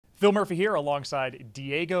Phil Murphy here alongside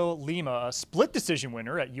Dhiego Lima, a split decision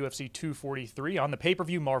winner at UFC 243 on the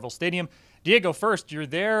pay-per-view Marvel Stadium. Dhiego, first, you're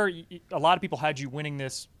there. A lot of people had you winning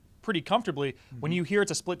this pretty comfortably. When you hear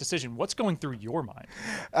it's a split decision, what's going through your mind?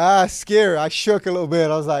 Scared. I shook a little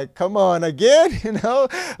bit. I was like, come on, again?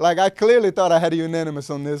 Like I clearly thought I had a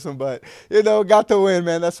unanimous on this one, but, got to win,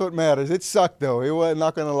 man. That's what matters. It sucked, though. It wasn't,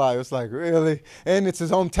 not going to lie. It was like, really? And it's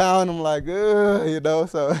his hometown. I'm like,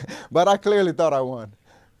 so, but I clearly thought I won.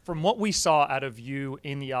 From what we saw out of you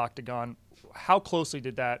in the Octagon, how closely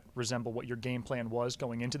did that resemble what your game plan was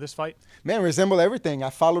going into this fight? Man, resemble everything. I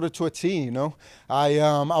followed it to a T, I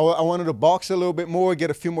wanted to box a little bit more, get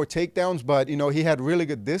a few more takedowns, but, he had really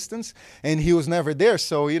good distance, and he was never there.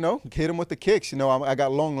 So, hit him with the kicks. I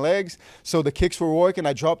got long legs, so the kicks were working.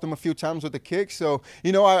 I dropped him a few times with the kicks. So,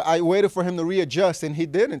 I waited for him to readjust, and he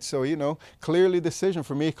didn't. So, clearly decision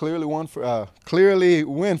for me, clearly win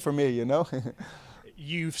for me,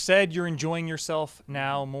 You've said you're enjoying yourself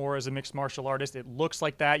now more as a mixed martial artist. It looks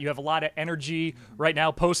like that. You have a lot of energy right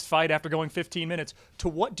now post-fight after going 15 minutes. To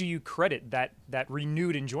what do you credit that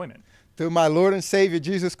renewed enjoyment? To my Lord and Savior,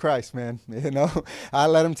 Jesus Christ, man. I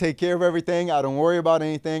let him take care of everything. I don't worry about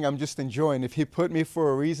anything. I'm just enjoying. If he put me for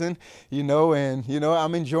a reason,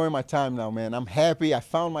 I'm enjoying my time now, man. I'm happy. I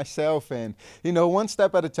found myself, and, one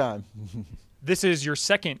step at a time. This is your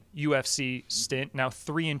second UFC stint, now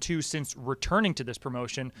 3-2 since returning to this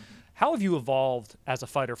promotion. How have you evolved as a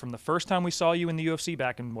fighter from the first time we saw you in the UFC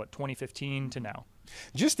back in, 2015 to now?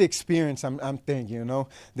 Just the experience, I'm thinking,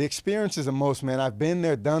 The experience is the most, man. I've been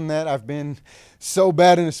there, done that. I've been so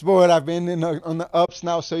bad in the sport. I've been on the ups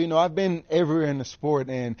now. So, I've been everywhere in the sport.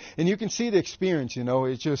 And you can see the experience,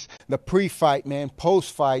 It's just the pre-fight, man,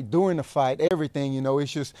 post-fight, during the fight, everything,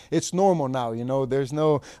 it's normal now, There's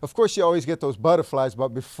no, of course, you always get those butterflies, but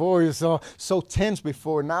before, you're so tense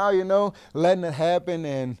before. Now, letting it happen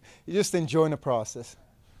and you're just enjoying the process.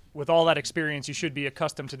 With all that experience, you should be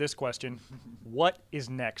accustomed to this question. What is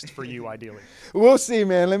next for you, ideally? We'll see,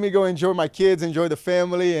 man. Let me go enjoy my kids, enjoy the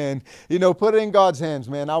family, and, put it in God's hands,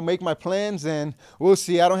 man. I'll make my plans, and we'll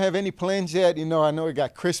see. I don't have any plans yet. I know we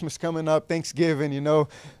got Christmas coming up, Thanksgiving,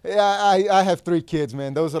 I have 3 kids,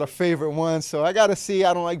 man. Those are the favorite ones. So I got to see.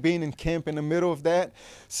 I don't like being in camp in the middle of that.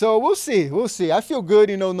 So we'll see. We'll see. I feel good,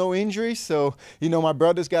 no injuries. So, my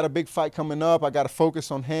brother's got a big fight coming up. I got to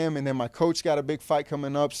focus on him, and then my coach got a big fight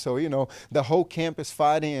coming up. So, the whole camp is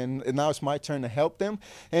fighting, and now it's my turn to help them.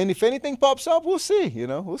 And if anything pops up, we'll see,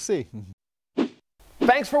 we'll see.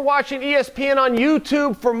 Thanks for watching ESPN on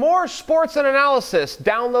YouTube. For more sports and analysis,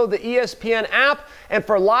 download the ESPN app. And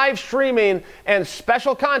for live streaming and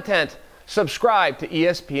special content, subscribe to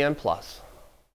ESPN+.